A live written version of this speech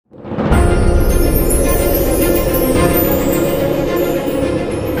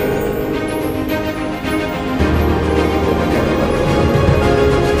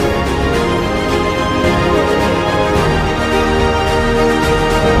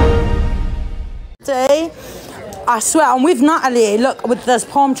I swear, I'm with Natalie. Look, with those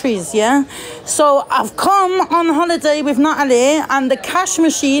palm trees, yeah? So I've come on holiday with Natalie, and the cash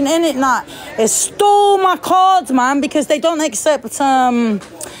machine in it, it stole my cards, man, because they don't accept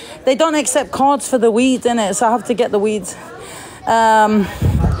cards for the weed in it, so I have to get the weeds. And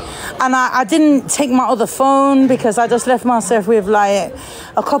I didn't take my other phone because I just left myself with like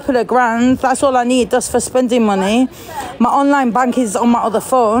a couple of grand. That's all I need just for spending money. My online bank is on my other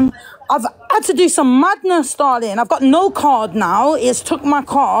phone. I've had to do some madness, darling. I've got no card now. It's took my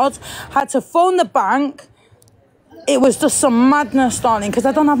card. Had to phone the bank. It was just some madness, darling, because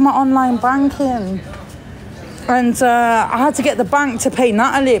I don't have my online banking. And I had to get the bank to pay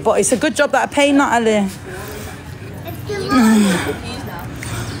Natalie, but it's a good job that I pay Natalie.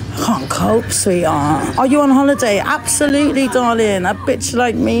 Can't cope, sweetheart. Are you on holiday? Absolutely, darling. A bitch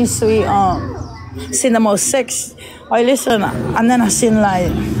like me, sweetheart. Seen the most sex. I listen, and then I seen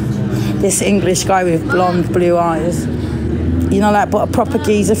like this English guy with blonde blue eyes. You know, like, but a proper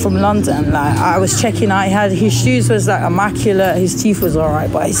geezer from London. Like, I was checking out, his shoes was like immaculate, his teeth was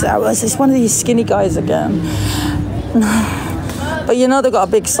alright, but it's one of these skinny guys again. But you know, they got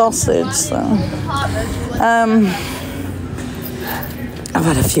a big sausage, so. I've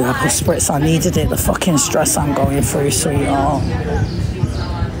had a few apple spritz. I needed it. The fucking stress I'm going through, sweetheart.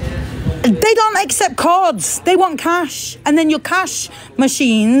 They don't accept cards. They want cash. And then your cash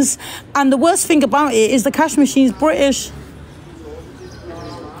machines. And the worst thing about it is the cash machine's British.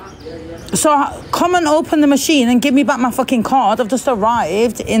 So come and open the machine and give me back my fucking card. I've just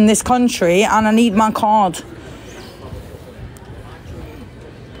arrived in this country and I need my card.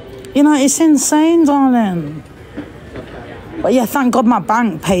 You know, it's insane, darling. But yeah, thank God my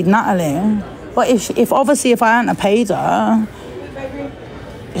bank paid Natalie. But if obviously if I hadn't paid her,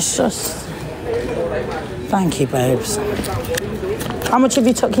 it's just... Thank you, babes. How much have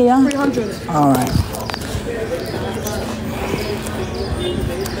you took here? 300. All right.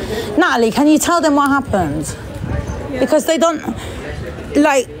 Natalie, can you tell them what happened? Yeah. Because they don't...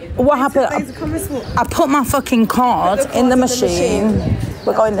 Like, what happened? I put my fucking card in the machine.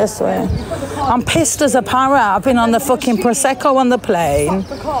 We're going this way. I'm pissed as a parrot. I've been on the fucking Prosecco on the plane.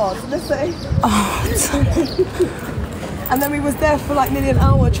 Fuck the card, listen. Oh. And then we was there for like nearly an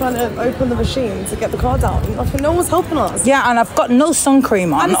hour trying to open the machine to get the card out. And no one was helping us. Yeah, and I've got no sun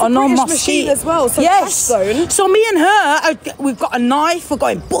cream on, and it's or a no British mosquito machine as well. So yes. Zone. So me and her, we've got a knife. We're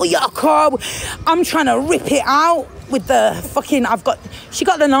going booyaka. I'm trying to rip it out with the fucking. She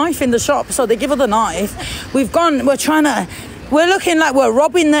got the knife in the shop, so they give her the knife. We're looking like we're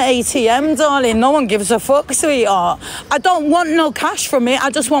robbing the ATM, darling. No one gives a fuck, sweetheart. I don't want no cash from it. I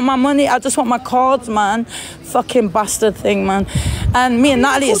just want my money. I just want my cards, man. Fucking bastard thing, man. And me and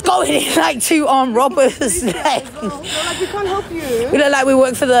Natalie is going in like two armed robbers. Like, we can't help you. We look like we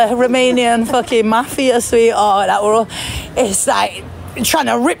work for the Romanian fucking mafia, sweetheart. It's like trying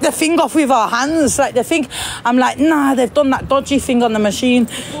to rip the thing off with our hands. Like the thing, I'm like, nah, they've done that dodgy thing on the machine.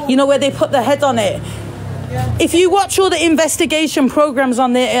 You know, where they put the head on it. If you watch all the investigation programs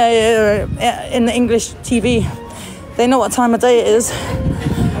on the in the English TV, they know what time of day it is. Should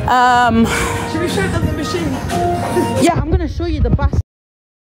we show them the machine? Yeah, I'm gonna show you the bus.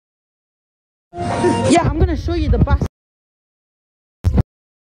 Yeah, I'm gonna show you the bus.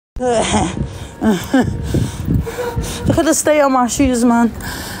 Look at the state of my shoes, man.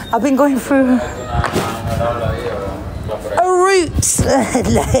 I've been going through a route.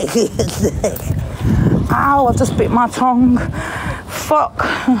 Ow, I've just bit my tongue. Fuck.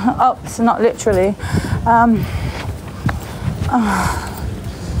 Ups, not literally.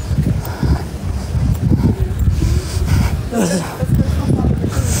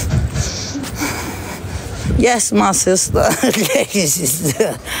 Yes, my sister.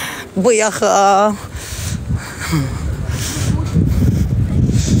 Booyaka.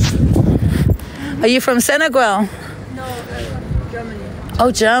 Are you from Senegal? Germany.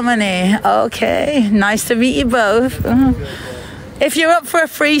 Oh, Germany. Okay. Nice to meet you both. If you're up for a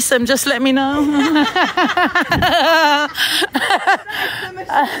threesome, just let me know.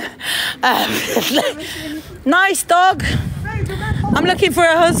 Nice dog. I'm looking for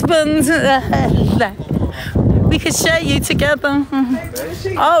a husband. We could share you together.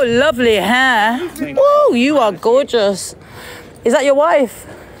 Oh, lovely hair. Woo, you are gorgeous. Is that your wife?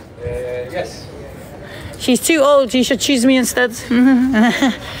 Yes. She's too old. You should choose me instead.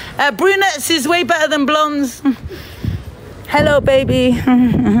 Brunettes is way better than blondes. Hello, baby.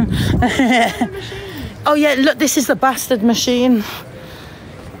 Oh, yeah, look, this is the bastard machine.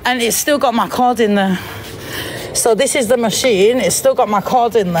 And it's still got my card in there. So this is the machine. It's still got my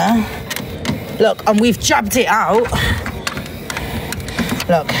card in there. Look, and we've jabbed it out.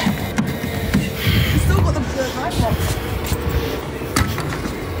 Look. You still got the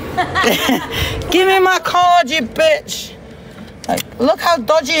Give me my card, you bitch. Like, look how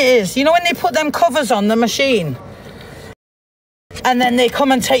dodgy it is. You know when they put them covers on the machine? And then they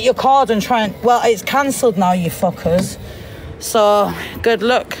come and take your card and try and... Well, it's cancelled now, you fuckers. So, good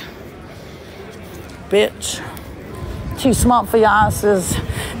luck. Bitch. Too smart for your asses.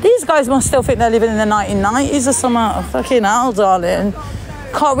 These guys must still think they're living in the 1990s or something. Fucking hell, darling.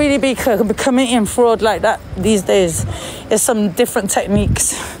 Can't really be committing fraud like that these days. There's some different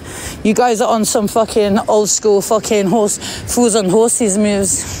techniques. You guys are on some fucking old school fucking fools on horses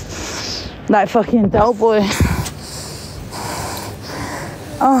moves. Like fucking Del Boy.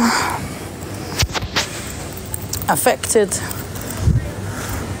 Oh. Affected.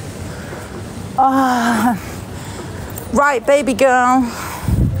 Right, baby girl.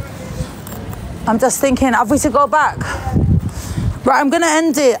 I'm just thinking, have we to go back? Right, I'm gonna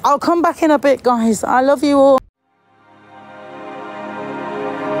end it. I'll come back in a bit, guys. I love you all.